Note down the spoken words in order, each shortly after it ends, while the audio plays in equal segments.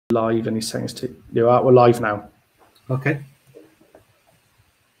Live, and he's saying we're live now. Okay.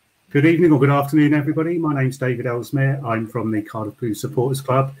 Good evening or good afternoon, everybody. My name's David Ellesmere. I'm from the Cardiff Blues Supporters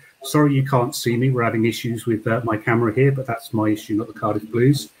Club. Sorry you can't see me. We're having issues with my camera here, but that's my issue, not the Cardiff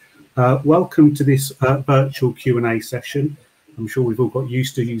Blues. Welcome to this virtual Q&A session. I'm sure we've all got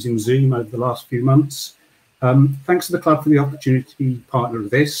used to using Zoom over the last few months. Thanks to the club for the opportunity to be partner of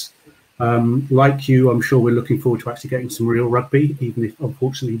this. Like you, I'm sure we're looking forward to actually getting some real rugby, even if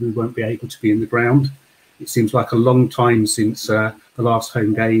unfortunately we won't be able to be in the ground. It seems like a long time since the last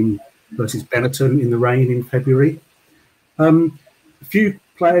home game versus Benetton in the rain in February. A few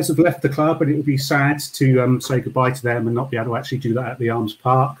players have left the club, and it would be sad to say goodbye to them and not be able to actually do that at the Arms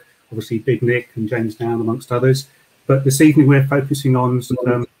Park. Obviously, Big Nick and James Down, amongst others. But this evening we're focusing on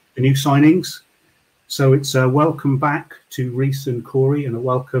the new signings. So it's a welcome back to Rhys and Cory and a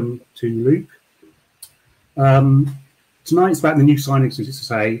welcome to Luke. Tonight it's about the new signings, as to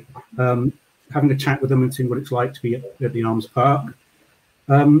say, having a chat with them and seeing what it's like to be at the Arms Park.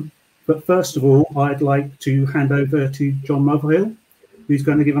 But first of all, I'd like to hand over to John Motherhill, who's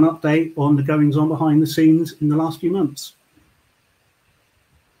going to give an update on the goings-on behind the scenes in the last few months.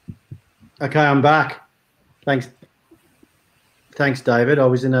 Okay, I'm back. Thanks, David. I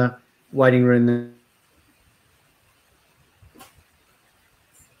was in a waiting room.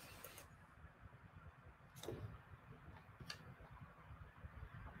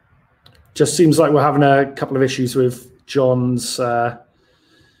 Just seems like we're having a couple of issues with John's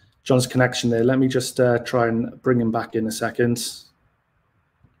connection there. Let me just try and bring him back in a second.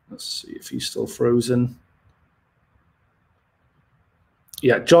 Let's see if he's still frozen.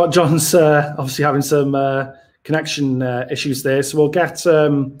 Yeah, John's obviously having some connection issues there. So we'll get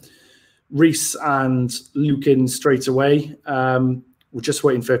Rhys and Luke in straight away. We're just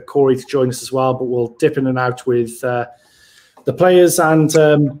waiting for Cory to join us as well, but we'll dip in and out with the players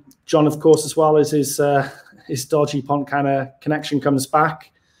and John, of course, as well as his dodgy Pontcanna connection comes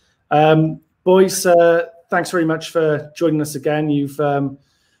back. Boys, thanks very much for joining us again. You've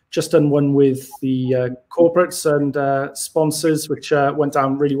just done one with the corporates and sponsors, which went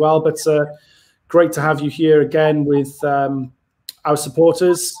down really well. But great to have you here again with our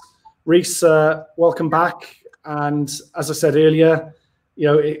supporters. Rhys, welcome back. And as I said earlier,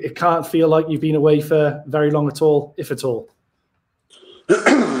 it can't feel like you've been away for very long at all, if at all.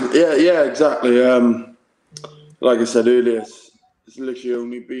 Yeah, exactly. Like I said earlier, it's literally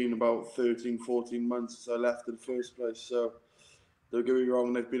only been about 13, 14 months since I left in the first place. So don't get me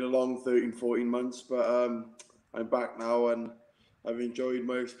wrong, they've been a long 13, 14 months, but I'm back now and I've enjoyed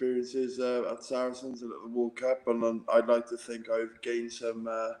my experiences at Saracens and at the World Cup, and I'd like to think I've gained some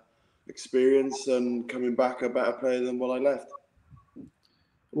experience and coming back a better player than when I left.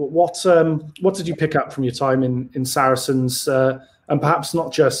 What did you pick up from your time in Saracens, and perhaps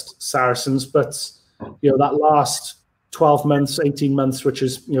not just Saracens, but that last 12 months, 18 months, which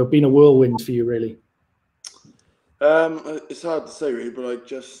has been a whirlwind for you, really? It's hard to say, really, but like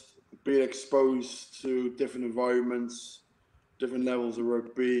just being exposed to different environments, different levels of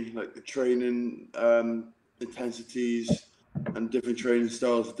rugby, like the training intensities and different training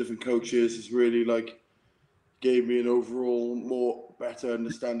styles of different coaches has really gave me an overall better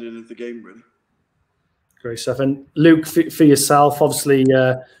understanding of the game, really. Great stuff. And Luke, for yourself, obviously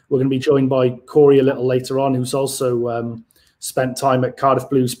we're going to be joined by Cory a little later on, who's also spent time at Cardiff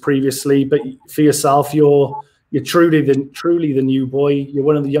Blues previously. But for yourself, you're truly the new boy. You're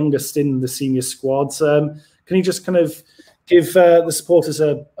one of the youngest in the senior squad. Can you just kind of give the supporters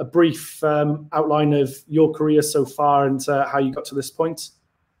a brief outline of your career so far and how you got to this point?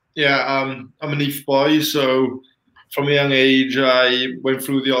 Yeah, I'm a Neath boy, so from a young age, I went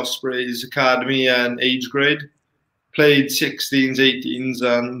through the Ospreys Academy and age grade, played 16s, 18s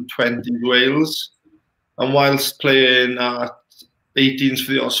and 20s Wales. And whilst playing at 18s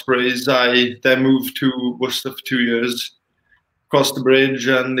for the Ospreys, I then moved to Worcester for 2 years, crossed the bridge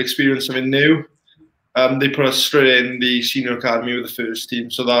and experienced something new. They put us straight in the senior academy with the first team,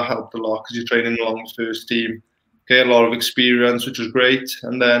 so that helped a lot because you're training along the first team. Get a lot of experience, which was great,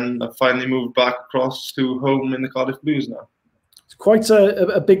 and then I finally moved back across to home in the Cardiff Blues now. It's quite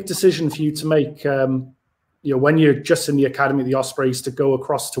a big decision for you to make, when you're just in the academy of the Ospreys to go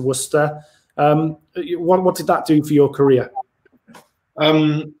across to Worcester. What did that do for your career?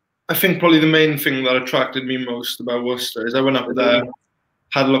 I think probably the main thing that attracted me most about Worcester is I went up there,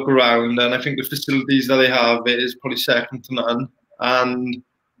 had a look around, and I think the facilities that they have is probably second to none. And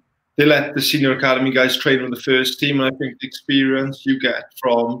they let the senior academy guys train with the first team, and I think the experience you get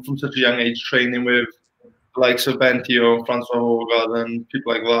from such a young age training with the likes of Bentio, Francois Hogard, and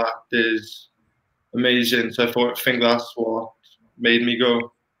people like that is amazing. So I think that's what made me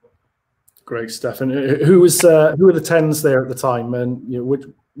go. Great stuff. And who were the 10s there at the time, and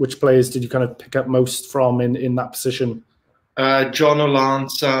which players did you kind of pick up most from in that position? John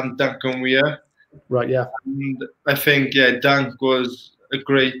O'Lance and Duncan Weir. Right, yeah. And I think, Dunk was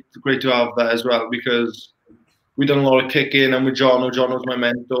great to have that as well, because we done a lot of kicking, and with John was my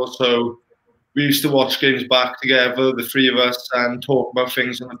mentor, so we used to watch games back together, the three of us, and talk about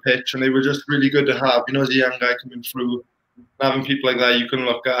things on the pitch, and they were just really good to have. As a young guy coming through, having people like that you can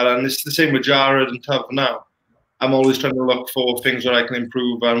look at, and it's the same with Jared and Tuv now. I'm always trying to look for things where I can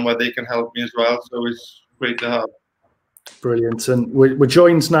improve and where they can help me as well, so it's great to have. Brilliant. And we're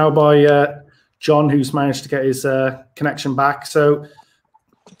joined now by John, who's managed to get his connection back. So,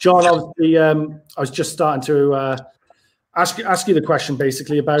 John, obviously, I was just starting to ask you the question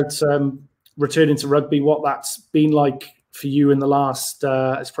basically about returning to rugby, what that's been like for you in the last,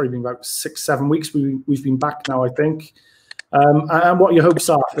 it's probably been about 6-7 weeks. We've been back now, I think. And what your hopes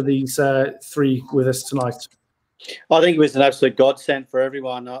are for these three with us tonight. I think it was an absolute godsend for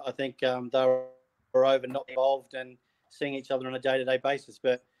everyone. I think they were over, not involved, and seeing each other on a day-to-day basis.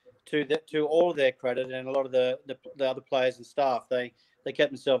 But to all of their credit, and a lot of the other players and staff, they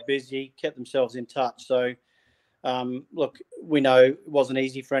kept themselves busy, kept themselves in touch. So, look, we know it wasn't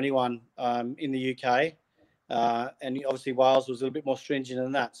easy for anyone in the UK, and obviously Wales was a little bit more stringent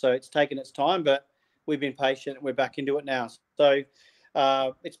than that. So it's taken its time, but we've been patient and we're back into it now. So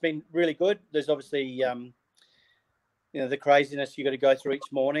it's been really good. There's obviously the craziness you got to go through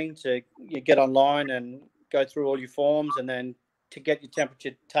each morning to get online and go through all your forms, and then to get your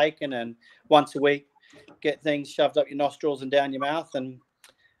temperature taken, and once a week get things shoved up your nostrils and down your mouth. And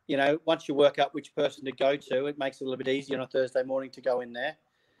once you work out which person to go to, it makes it a little bit easier on a Thursday morning to go in there.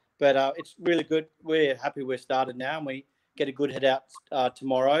 But it's really good. We're happy we're started now, and we get a good head out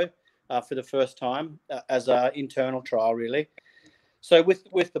tomorrow for the first time as an internal trial, really. So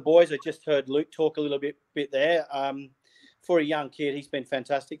with the boys, I just heard Luke talk a little bit there. For a young kid, he's been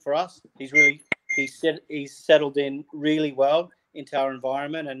fantastic for us. He's settled in really well into our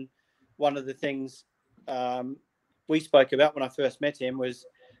environment, and one of the things we spoke about when I first met him was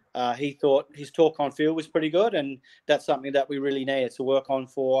he thought his talk on field was pretty good, and that's something that we really need to work on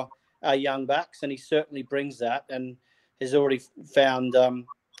for our young backs, and he certainly brings that, and has already found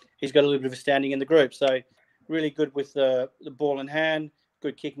he's got a little bit of a standing in the group. So really good with the ball in hand,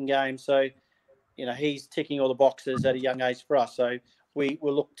 good kicking game. So he's ticking all the boxes at a young age for us. So we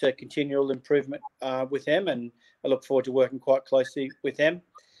will look to continual improvement with him, and I look forward to working quite closely with him.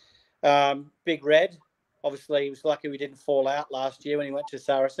 Big Red, obviously, he was lucky we didn't fall out last year when he went to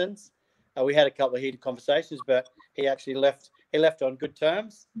Saracens. We had a couple of heated conversations, but he actually left. He left on good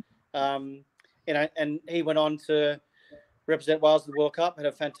terms, and he went on to represent Wales in the World Cup, had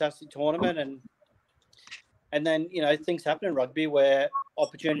a fantastic tournament, and then things happen in rugby where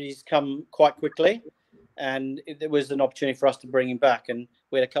opportunities come quite quickly, and it was an opportunity for us to bring him back, and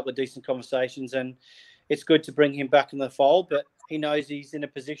we had a couple of decent conversations, and it's good to bring him back in the fold. But he knows he's in a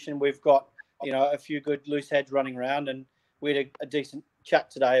position. We've got a few good loose heads running around, and we had a decent chat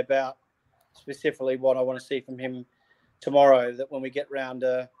today about specifically what I want to see from him tomorrow, that when we get round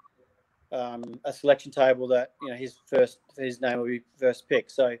a selection table, that his name will be first pick.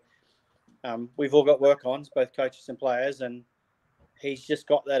 So we've all got work-ons, both coaches and players, and he's just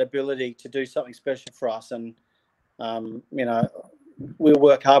got that ability to do something special for us. And we'll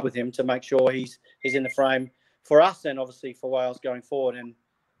work hard with him to make sure he's in the frame for us, and obviously for Wales going forward.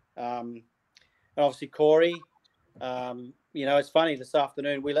 And obviously Cory, it's funny, this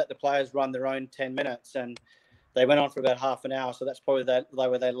afternoon we let the players run their own 10 minutes, and they went on for about half an hour. So that's probably they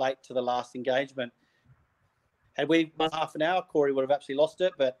were late to the last engagement. Had we run half an hour, Cory would have actually lost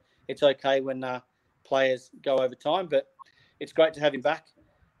it, but it's okay when players go over time. But it's great to have him back.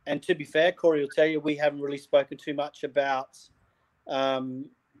 And to be fair, Cory will tell you, we haven't really spoken too much about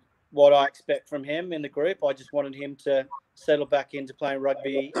what I expect from him in the group. I just wanted him to settle back into playing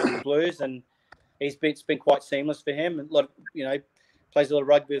rugby in the Blues, and it's been quite seamless for him. And plays a lot of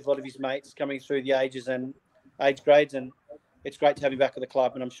rugby with a lot of his mates coming through the age grades, and it's great to have him back at the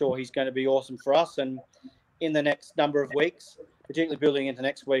club. And I'm sure he's going to be awesome for us. And in the next number of weeks, particularly building into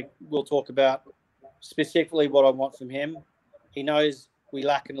next week, we'll talk about specifically what I want from him. He knows we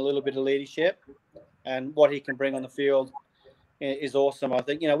lack in a little bit of leadership, and what he can bring on the field is awesome. I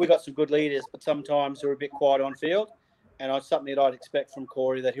think, we've got some good leaders, but sometimes they're a bit quiet on field. And it's something that I'd expect from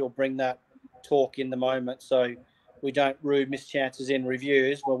Cory, that he'll bring that talk in the moment, so we don't miss chances in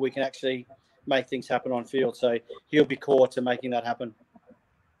reviews where we can actually make things happen on field. So he'll be core to making that happen.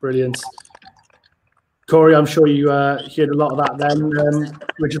 Brilliant. Cory, I'm sure you heard a lot of that then.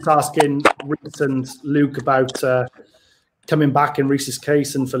 We're just asking Rhys and Luke about coming back in Rhys's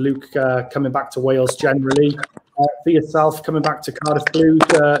case, and for Luke coming back to Wales generally. For yourself, coming back to Cardiff Blues,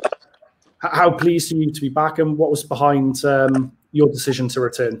 how pleased are you to be back, and what was behind your decision to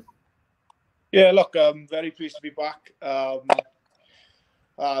return? Yeah, look, I'm very pleased to be back.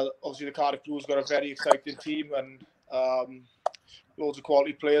 Obviously, the Cardiff Blues got a very exciting team and loads of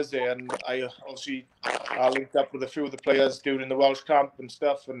quality players there. And I linked up with a few of the players during the Welsh camp and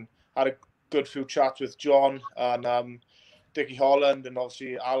stuff, and had a good few chats with John and Dickie Holland, and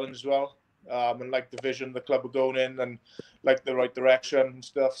obviously Alan as well. And like the vision the club are going in, and like the right direction and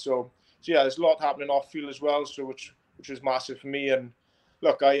stuff. So yeah, there's a lot happening off field as well. So which is massive for me. And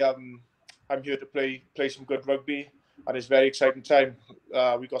look, I'm here to play some good rugby, and it's a very exciting time.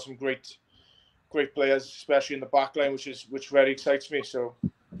 We got some great players, especially in the back line, which very excites me. So,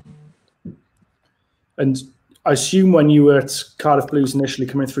 and I assume when you were at Cardiff Blues initially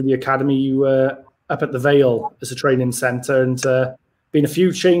coming through the academy, you were up at the Vale as a training centre, and been a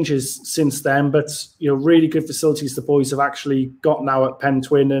few changes since then. But really good facilities the boys have actually got now at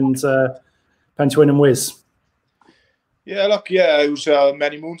Pentwyn and Wiz. Yeah, look, it was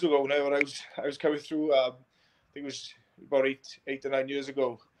many moons ago now when I was coming through. I think it was about eight to 9 years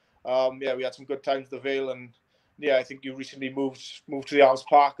ago. We had some good times at the Vale, and I think you recently moved to the Arms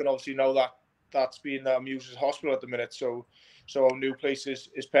Park, and obviously now that's been used as a hospital at the minute. So our new place is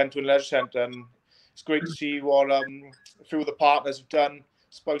Pentwyn Leisure Centre, and it's great to see what a few of the partners have done,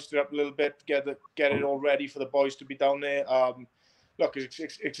 spiced it up a little bit, get it all ready for the boys to be down there. Look,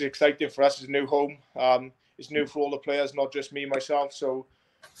 it's exciting for us. It's a new home. It's new for all the players, not just me, myself. So,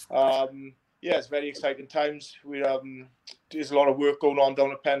 it's very exciting times. There's a lot of work going on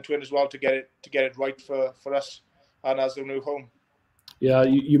down at Pentwyn as well to get it right for us and as a new home. Yeah,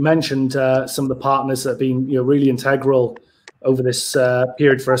 you mentioned some of the partners that have been really integral over this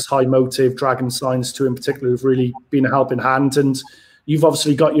period for us. High Motive, Dragon Signs, too, in particular, who've really been a helping hand. And you've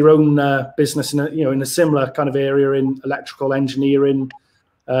obviously got your own business in a similar kind of area in electrical engineering.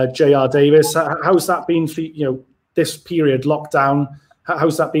 J.R. Davis, how's that been for this period, lockdown?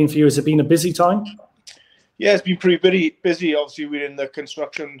 How's that been for you? Has it been a busy time? Yeah, it's been pretty busy. Obviously, we're in the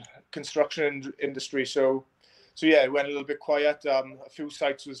construction industry, so it went a little bit quiet. A few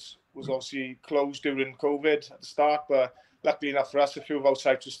sites was obviously closed during COVID at the start, but luckily enough for us, a few of our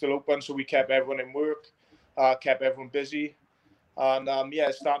sites were still open, so we kept everyone in work, kept everyone busy, and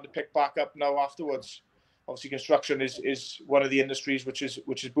it's starting to pick back up now afterwards. Obviously, construction is one of the industries which is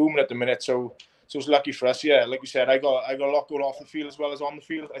booming at the minute. So it's lucky for us. Yeah, like you said, I got a lot going off the field as well as on the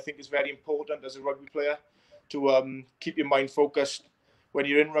field. I think it's very important as a rugby player to keep your mind focused when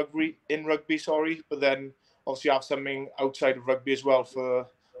you're in rugby. But then obviously have something outside of rugby as well for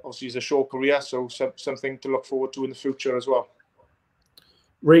obviously it's a short career. So something to look forward to in the future as well.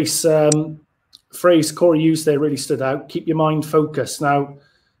 Rhys, phrase Cory used there really stood out. Keep your mind focused. Now,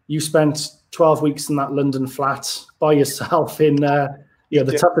 you spent 12 weeks in that London flat by yourself in the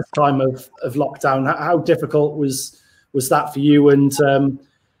toughest time of lockdown. How difficult was that for you, and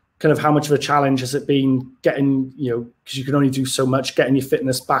kind of how much of a challenge has it been getting, because you can only do so much, getting your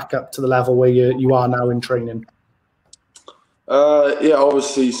fitness back up to the level where you are now in training?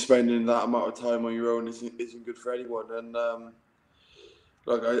 Obviously spending that amount of time on your own isn't good for anyone, and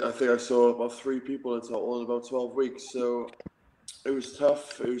I think I saw about 3 people in total in about 12 weeks, so it was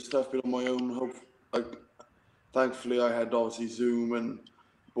tough. It was tough being on my own. Thankfully, I had obviously Zoom and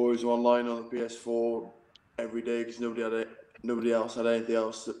boys were online on the PS4 every day because nobody else had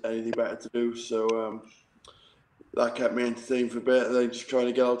anything better to do. So that kept me entertained for a bit. And then just trying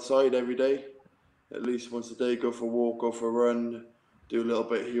to get outside every day, at least once a day, go for a walk, go for a run, do a little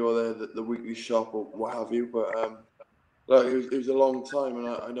bit here or there, the weekly shop or what have you. But it was a long time, and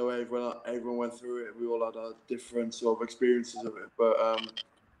I know everyone went through it. We all had our different sort of experiences of it, but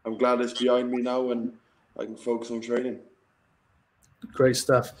I'm glad it's behind me now, and I can focus on training. Great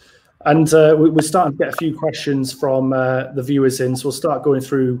stuff. And we're starting to get a few questions from the viewers in, so we'll start going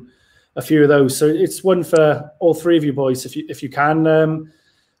through a few of those. So it's one for all 3 of you boys, if you can.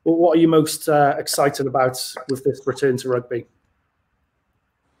 What are you most excited about with this return to rugby?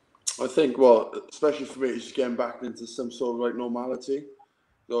 I think, especially for me, it's just getting back into some sort of normality.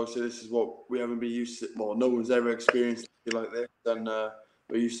 So obviously, this is what we haven't been used to. Well, no one's ever experienced it like this, and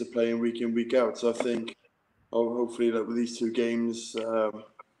we're used to playing week in, week out. So I think, hopefully, with these 2 games,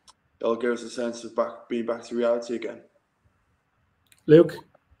 it'll give us a sense of being back to reality again. Luke?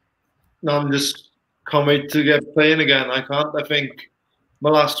 No, I'm just can't wait to get playing again. I think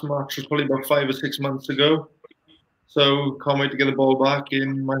my last match was probably about 5 or 6 months ago. So can't wait to get the ball back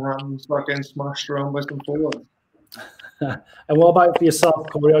in my hands, start getting smashed around by some forwards. And what about for yourself,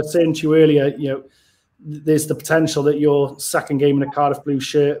 Cory? I was saying to you earlier, there's the potential that your second game in a Cardiff Blues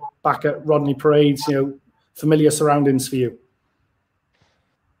shirt back at Rodney Parade's, familiar surroundings for you?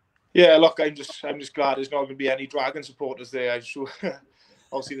 Yeah, look, I'm just glad there's not going to be any Dragon supporters there. I'm sure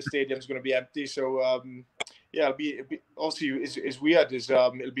obviously the stadium's going to be empty, so yeah, it'll be obviously it's weird.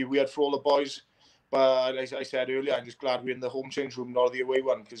 It'll be weird for all the boys, but as I said earlier, I'm just glad we're in the home change room, not the away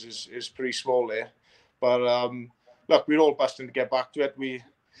one, because it's pretty small there. But look, we're all busting to get back to it.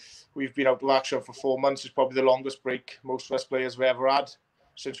 We've been out of action for 4 months. It's probably the longest break most of us players have ever had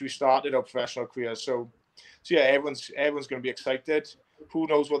since we started our professional careers. So yeah, everyone's going to be excited. Who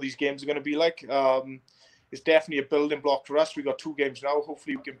knows what these games are going to be like? It's definitely a building block for us. We've got 2 games now.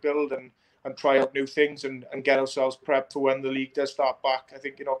 Hopefully we can build and try out new things and get ourselves prepped for when the league does start back, I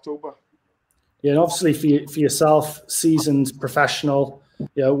think, in October. Yeah, and obviously for yourself, seasoned professional,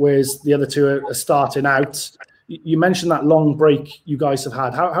 whereas the other two are starting out. You mentioned that long break you guys have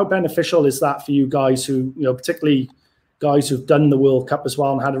had. How beneficial is that for you guys who, particularly guys who've done the World Cup as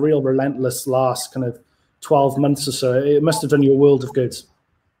well and had a real relentless last kind of 12 months or so? It must have done you a world of good.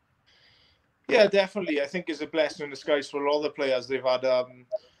 Yeah, definitely. I think it's a blessing in disguise for all the players. They've had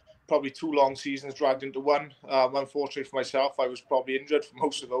probably 2 long seasons dragged into one. Unfortunately for myself, I was probably injured for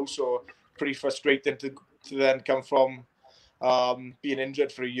most of those, so pretty frustrating to then come from being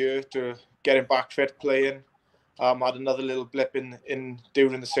injured for a year to getting back fit, playing. Had another little blip in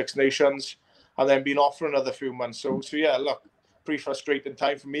during the Six Nations, and then been off for another few months. So yeah, look, pretty frustrating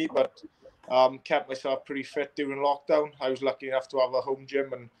time for me, but kept myself pretty fit during lockdown. I was lucky enough to have a home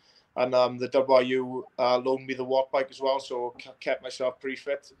gym, and the WRU loaned me the watt bike as well, so kept myself pretty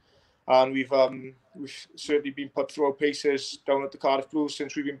fit. And we've certainly been put through our paces down at the Cardiff Blues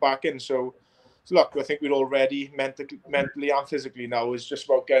since we've been back in. So look, I think we're all ready mentally and physically now. It's just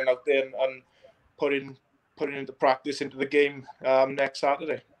about getting out there and putting into practice into the game next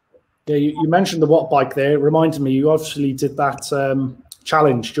Saturday. Yeah, you mentioned the watt bike there. It reminded me, you obviously did that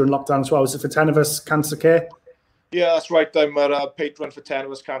challenge during lockdown as well. Was it for 10 of Us Cancer Care? Yeah, that's right. I'm a patron for 10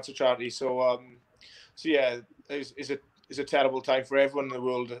 of Us Cancer Charity. So yeah, it's a terrible time for everyone in the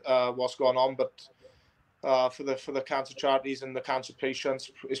world, what's going on. But for the cancer charities and the cancer patients,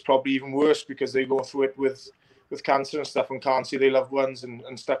 it's probably even worse because they go through it with cancer and stuff and can't see their loved ones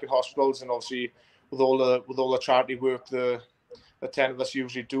and stuck in hospitals. And obviously, with all the charity work the 10 of Us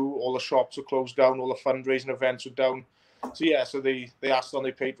usually do, all the shops are closed down, all the fundraising events are down. So yeah, so they asked on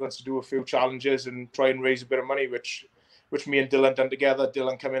their patrons to do a few challenges and try and raise a bit of money, which me and Dylan done together.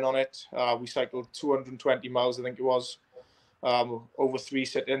 Dylan came in on it. We cycled 220 miles, I think it was, over 3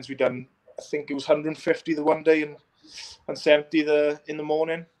 sit-ins. We done, I think it was 150 the one day and 70 in the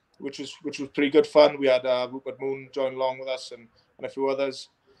morning, which was pretty good fun. We had Rupert Moon join along with us and a few others.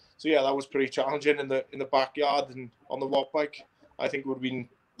 So yeah, that was pretty challenging in the backyard and on the walk bike. I think it would have been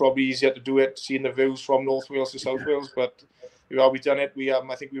probably easier to do it, seeing the views from North Wales to South Wales. But we done it.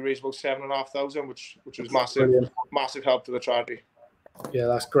 I think we raised about 7,500, which was massive help to the charity. Yeah,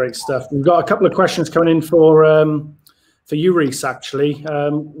 that's great stuff. We've got a couple of questions coming in for you, Rhys, actually.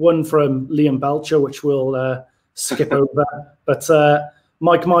 One from Liam Belcher, which we'll skip over. But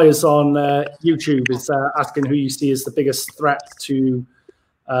Mike Myers on YouTube is asking who you see as the biggest threat to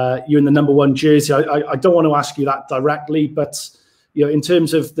you in the number 1 jersey. I don't want to ask you that directly, but in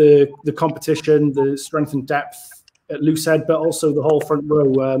terms of the competition, the strength and depth at Loosehead, but also the whole front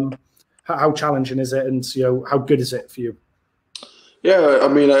row, how challenging is it, and how good is it for you? Yeah, I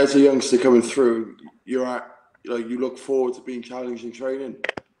mean, as a youngster coming through, you look forward to being challenged in training.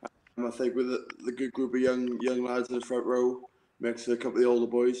 And I think with the good group of young lads in the front row, mixed with a couple of the older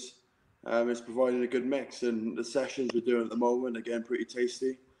boys, it's providing a good mix. And the sessions we're doing at the moment, again, pretty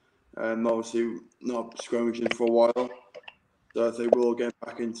tasty. And obviously not scrummaging for a while. So I think we'll get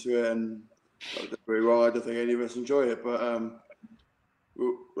back into it, and very well. I don't think any of us enjoy it, but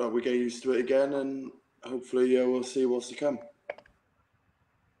we get used to it again, and hopefully we'll see what's to come.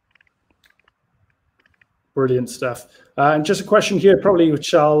 Brilliant stuff. And just a question here, probably,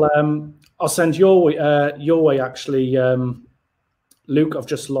 which I'll send your way actually, Luke. I've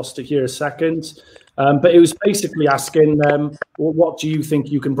just lost it here a second, but it was basically asking, what do you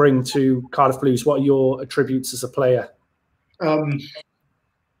think you can bring to Cardiff Blues? What are your attributes as a player?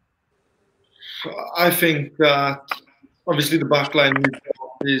 I think that obviously the backline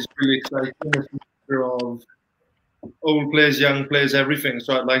is really exciting. It's a mixture of old players, young players, everything.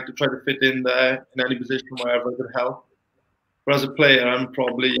 So I'd like to try to fit in there in any position wherever I could help. But as a player, I'm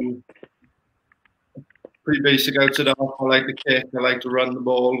probably pretty basic outside half. I like to kick. I like to run the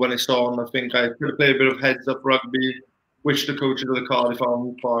ball when it's on. I think I could play a bit of heads-up rugby, which the coaches of the Cardiff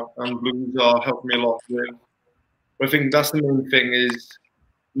and Blues are helping me a lot with. But I think that's the main thing is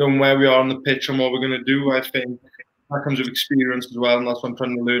knowing where we are on the pitch and what we're going to do. I think that comes with experience as well, and that's what I'm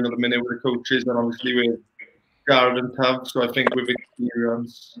trying to learn at the minute with the coaches and obviously with Garrett and Tav. So I think with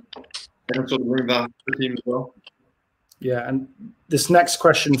experience, I can sort of bring that to the team as well. Yeah, and this next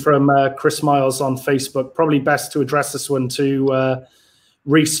question from Chris Miles on Facebook, probably best to address this one to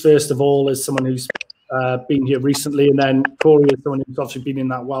Rhys first of all, as someone who's been here recently, and then Cory as someone who's obviously been in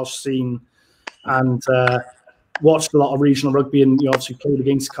that Welsh scene and watched a lot of regional rugby, and you obviously played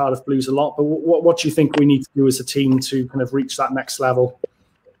against Cardiff Blues a lot. But what do you think we need to do as a team to kind of reach that next level?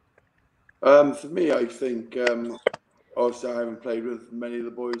 For me, I think obviously I haven't played with many of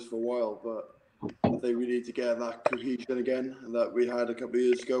the boys for a while, but I think we need to get that cohesion again that we had a couple of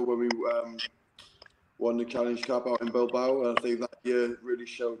years ago when we won the Challenge Cup out in Bilbao. And I think that year really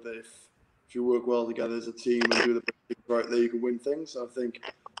showed that if you work well together as a team and do the things right there, you can win things. So I think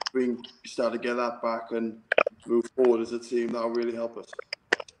if we can start to get that back and move forward as a team, that'll really help us.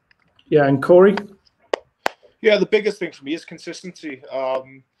 Yeah, and Cory? Yeah, the biggest thing for me is consistency.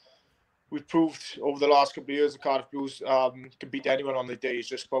 We've proved over the last couple of years the Cardiff Blues can beat anyone on the day. It's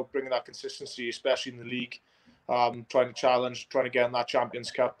just about bringing that consistency, especially in the league, trying to challenge, trying to get in that Champions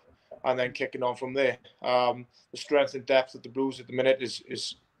Cup, and then kicking on from there. The strength and depth of the Blues at the minute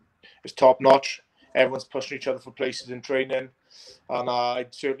is top notch. Everyone's pushing each other for places in training, and I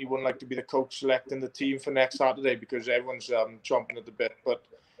certainly wouldn't like to be the coach selecting the team for next Saturday because everyone's chomping at the bit. But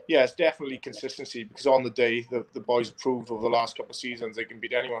yeah, it's definitely consistency because on the day the boys have proved over the last couple of seasons they can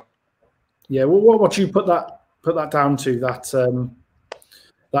beat anyone. Yeah, well, what do you put that down to?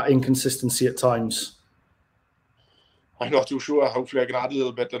 That inconsistency at times. I'm not too sure. Hopefully, I can add a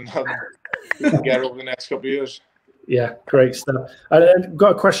little bit and we can get over the next couple of years. Yeah, great stuff. I've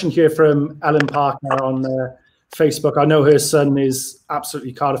got a question here from Ellen Parker on Facebook. I know her son is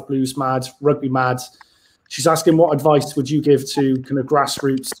absolutely Cardiff Blues mad, rugby mad. She's asking, what advice would you give to kind of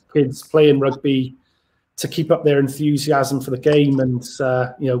grassroots kids playing rugby to keep up their enthusiasm for the game and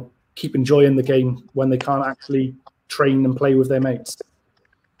keep enjoying the game when they can't actually train and play with their mates?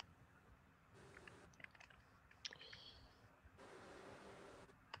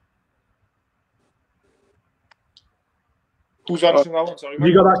 Who's answering that one? Sorry,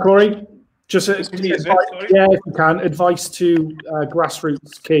 you got that, Cory? Just me, is it? Yeah, if you can, advice to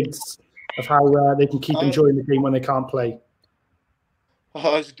grassroots kids of how they can keep enjoying the game when they can't play.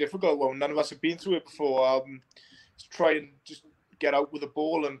 It's a difficult one. None of us have been through it before. Try and just get out with the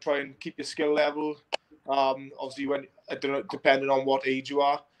ball and try and keep your skill level. Obviously, when I don't know, depending on what age you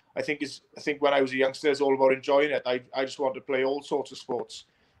are, I think when I was a youngster, it's all about enjoying it. I just want to play all sorts of sports.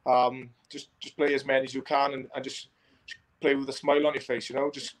 Just play as many as you can and just play with a smile on your face.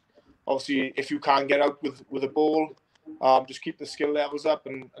 Just obviously if you can get out with a ball, just keep the skill levels up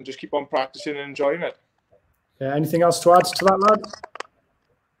and just keep on practicing and enjoying it. Yeah. Anything else to add to that, lad?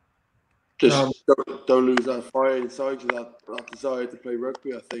 Just don't lose that fire inside you, that desire to play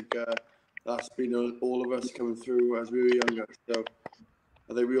rugby. I think that's been all of us coming through as we were younger. So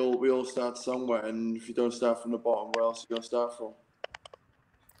I think we all start somewhere, and if you don't start from the bottom, where else are you going to start from?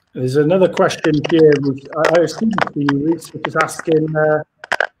 There's another question here, which I assume to you, Rhys, which is asking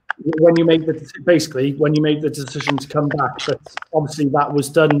when you made the decision to come back. But obviously that was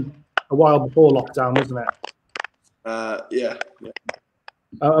done a while before lockdown, wasn't it? Yeah.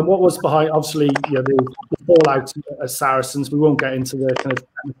 And what was behind, obviously, the fallout as Saracens? We won't get into the kind of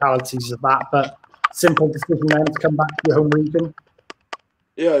technicalities of that, but simple decision then to come back to your home region.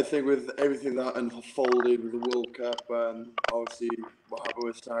 Yeah, I think with everything that unfolded with the World Cup and obviously what happened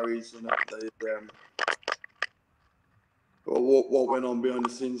with Sarries and what went on behind the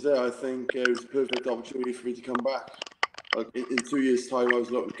scenes there, I think it was a perfect opportunity for me to come back. Like in 2 years' time, I was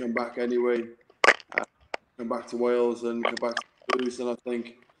looking to come back anyway, come back to Wales and come back to the Blues, and I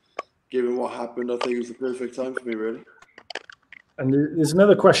think, given what happened, I think it was the perfect time for me, really. And there's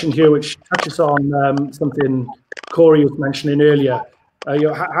another question here which touches on something Cory was mentioning earlier. How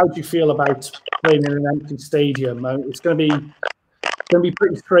do you feel about playing in an empty stadium? It's going to be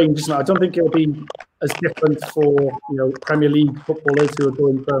pretty strange, isn't it? I don't think it'll be as different for Premier League footballers who are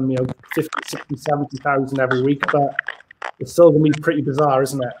going from 50, 60, 70,000 every week, but it's still going to be pretty bizarre,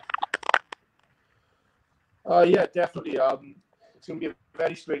 isn't it? Yeah, definitely. It's going to be a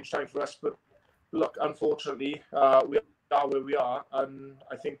very strange time for us, but look, unfortunately, we are where we are, and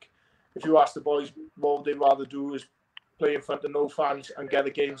I think if you ask the boys what they'd rather do is play in front of no fans and get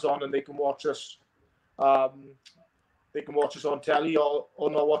the games on, and they can watch us. They can watch us on telly or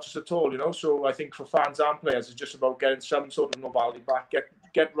not watch us at all. So I think for fans and players, it's just about getting some sort of normality back,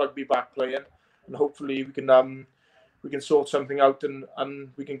 get rugby back playing, and hopefully we can sort something out and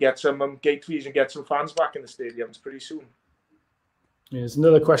we can get some gate fees and get some fans back in the stadiums pretty soon. There's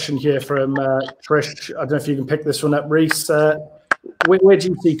another question here from Trish. I don't know if you can pick this one up, Rhys. Where do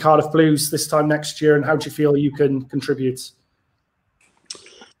you see Cardiff Blues this time next year, and how do you feel you can contribute?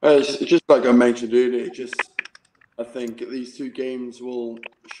 It's just like I mentioned earlier, I think these 2 games will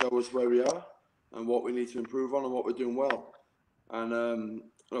show us where we are and what we need to improve on and what we're doing well. And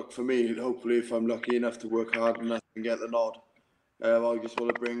look, for me, hopefully, if I'm lucky enough to work hard enough and get the nod, I just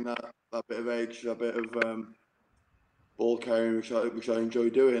want to bring that bit of edge, that bit of ball carrying, which I enjoy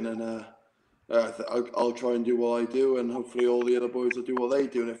doing, and I'll try and do what I do, and hopefully all the other boys will do what they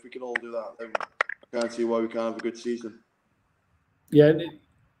do. And if we can all do that, then I can't see why we can't have a good season. Yeah,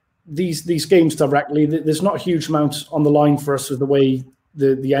 these games directly, there's not a huge amount on the line for us with the way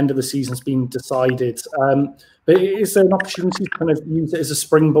the end of the season's been decided. But is there an opportunity to kind of use it as a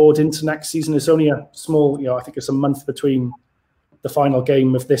springboard into next season? It's only a small, I think it's a month between the final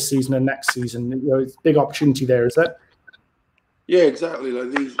game of this season and next season. It's a big opportunity there, is it? Yeah, exactly.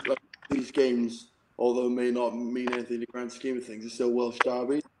 Like these games, although may not mean anything in the grand scheme of things, are still Welsh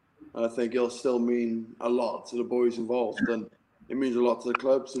derbies, and I think it'll still mean a lot to the boys involved, and it means a lot to the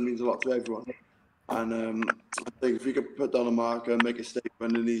clubs. It means a lot to everyone. And I think if we could put down a marker and make a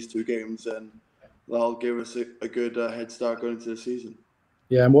statement in these 2 games, then that'll give us a good head start going into the season.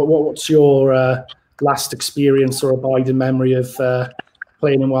 Yeah, and what's your last experience or abiding memory of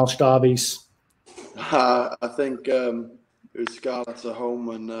playing in Welsh derbies? I think it was Scarlets at home,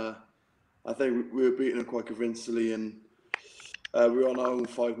 and I think we were beating them quite convincingly, and we were on our own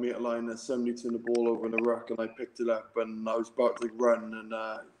 5-metre line, and somebody turned the ball over in the ruck, and I picked it up, and I was about to run, and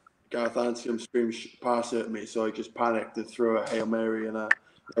Gareth Anscombe screamed, "Pass it at me," so I just panicked and threw a Hail Mary, and a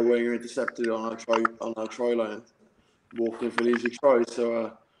winger intercepted it on our try line, walked in for an easy try,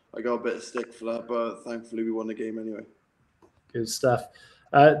 so I got a bit of stick for that, but thankfully we won the game anyway. Good stuff.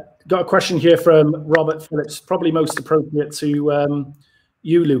 Got a question here from Robert Phillips, probably most appropriate to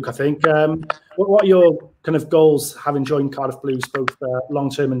you, Luke, I think. What are your kind of goals having joined Cardiff Blues, both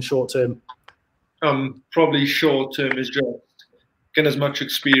long-term and short-term? Probably short-term is just getting as much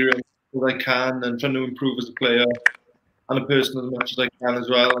experience as I can and trying to improve as a player and a person as much as I can as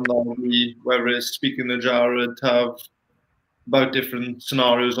well. And that'll be whether it's speaking to Jared, have about different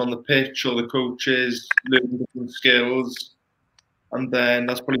scenarios on the pitch or the coaches, learning different skills. And then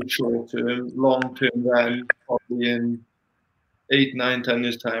that's probably short-term. Long-term then, probably in 8, 9, 10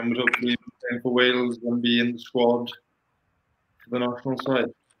 years' time, would hopefully be playing for Wales and be in the squad for the national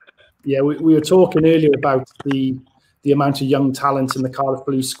side. Yeah, we were talking earlier about the amount of young talent in the Cardiff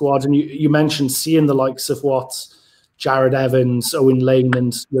Blues squad, and you mentioned seeing the likes of what Jared Evans, Owen Lane,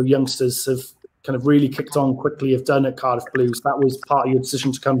 and youngsters have kind of really kicked on quickly, have done at Cardiff Blues. That was part of your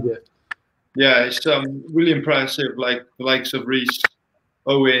decision to come here. Yeah, it's really impressive. Like the likes of Rhys,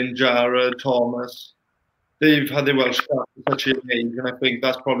 Owen, Jared, Thomas. They've had their Welsh staff at such a young age, and I think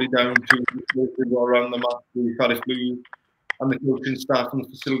that's probably down to the go around the map, the Cardiff Blues, and the coaching staff and the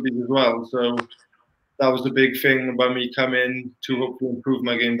facilities as well. So that was the big thing about me coming to hopefully improve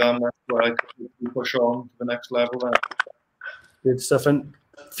my game down there, where I could push on to the next level there. Good stuff. And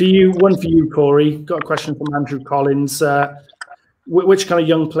one for you, Cory. Got a question from Andrew Collins. Which kind of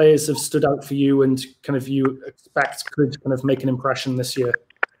young players have stood out for you and kind of you expect could kind of make an impression this year?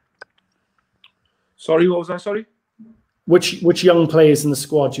 Sorry, what was that? Sorry? Which young players in the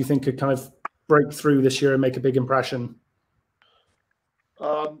squad do you think could kind of break through this year and make a big impression?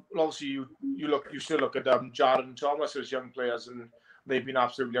 Obviously, you still look at Jared and Thomas as young players, and they've been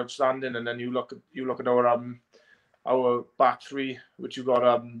absolutely outstanding. And then you look at our back three, which you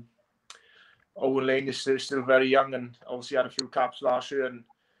got Owen Lane is still very young, and obviously had a few caps last year, and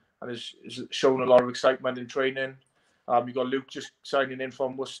has shown a lot of excitement in training. You got Luke just signing in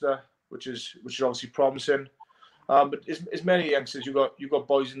from Worcester, which is obviously promising. But as many youngsters, you got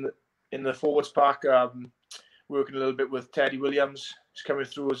boys in the forwards pack, working a little bit with Teddy Williams, who's coming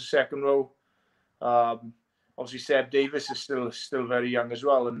through as a second row. Obviously Seb Davis is still very young as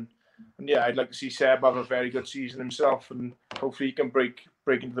well, and yeah, I'd like to see Seb have a very good season himself, and hopefully he can break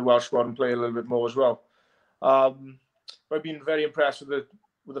into the Welsh squad and play a little bit more as well. I've been very impressed with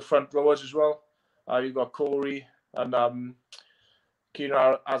the front rowers as well. You've got Cory and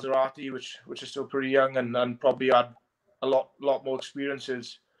Kieran Azarati, which is still pretty young and probably had a lot more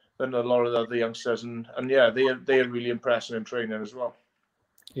experiences than a lot of the other youngsters, and yeah, they are really impressive in training as well.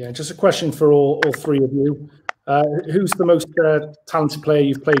 Yeah, just a question for all three of you. Who's the most talented player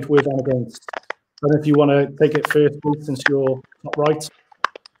you've played with and against? I don't know if you want to take it first, since you're not right.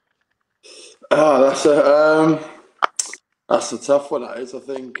 That's a tough one, that is. I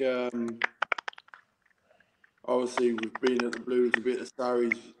think obviously we've been at the Blues, we've been at the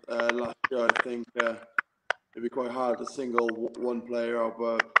Starries last year. I think it'd be quite hard to single one player out,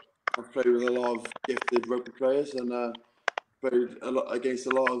 but I've played with a lot of gifted rugby players and played against a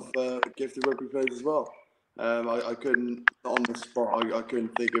lot of gifted rugby players as well. I couldn't, on the spot, I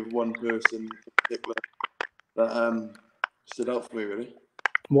couldn't think of one person in particular that stood out for me, really.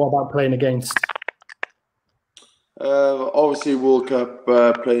 What about playing against? Obviously, World Cup,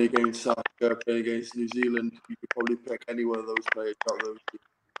 playing against South Africa, playing against New Zealand, you could probably pick any one of those players out of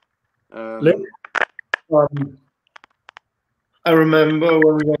those. I remember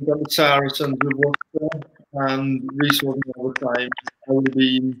when we went down to Saracens with Worcester, and Rhys wasn't all the time. I would have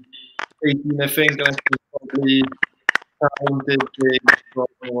been 18, I think, and I think probably talented big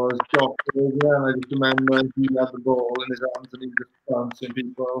was Jock Berger, and I just remember he had the ball in his hands and he was just bouncing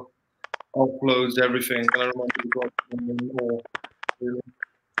people, offloads, everything, and I remember he got more. Really.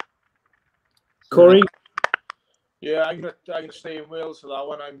 Cory? Yeah, I'm gonna stay in Wales for that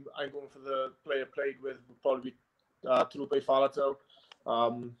one. I'm going for the player played with, would probably be Trupe Faletau.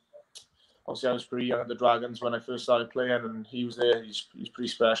 Obviously, I was pretty young at the Dragons when I first started playing, and he was there. He's pretty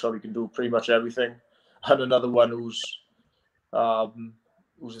special. He can do pretty much everything. And another one who's the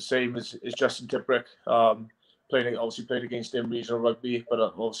same as Justin Tipperick. Played against him regional rugby, but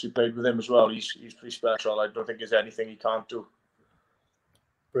obviously played with him as well. He's pretty special. I don't think there's anything he can't do.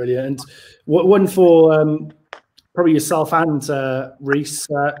 Brilliant. One for probably yourself and Rhys.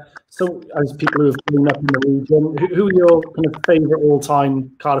 So, as people who have grown up in the region, who are your kind of favourite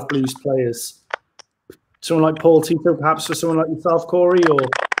all-time Cardiff Blues players? Someone like Paul Tito, perhaps, or someone like yourself, Cory? Or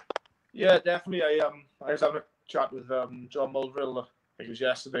yeah, definitely. I was having a chat with John Mulville, I think it was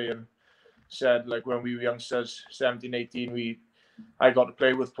yesterday, and said like when we were youngsters, 17, 18, I got to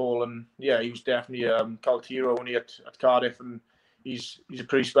play with Paul, and yeah, he was definitely a cult hero only at Cardiff, and he's a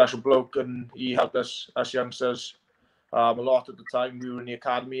pretty special bloke, and he helped us as youngsters a lot at the time. We were in the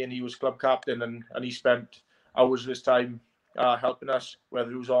academy, and he was club captain, and he spent hours of his time helping us, whether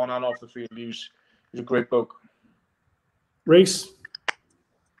he was on and off the field. He was a great bloke. Rhys?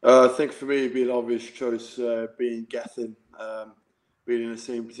 I think for me, it'd be an obvious choice, being Gethin, being in the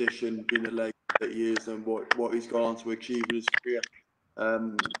same position, being at leg for years, and what he's gone on to achieve in his career.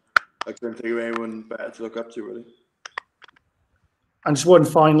 I couldn't think of anyone better to look up to, really. And just one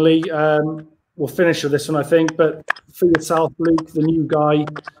finally, we'll finish with this one, I think, but for yourself, Luke, the new guy,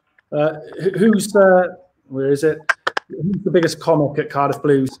 who's who's the biggest comic at Cardiff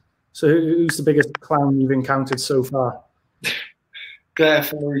Blues? So who's the biggest clown you've encountered so far?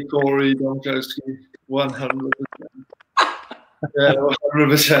 Definitely Cory, don't just 100%. Yeah,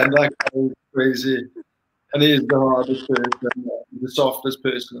 100%. That guy is crazy. And he is the hardest person, the softest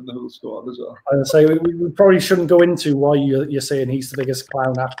person in the whole squad as well. I would say we probably shouldn't go into why you're saying he's the biggest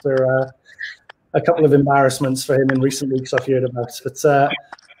clown after a couple of embarrassments for him in recent weeks I've heard about. But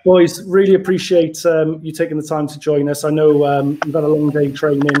boys, really appreciate you taking the time to join us. I know you've had a long day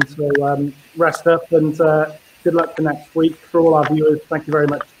training, so rest up and good luck for next week. For all our viewers, thank you very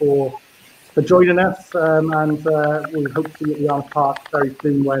much for joining us, and we hope to see you at the Yarmouth Park very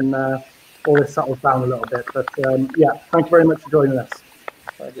soon when all this settles down a little bit. But yeah, thank you very much for joining us.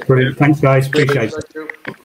 Brilliant. Thanks, guys. Appreciate it.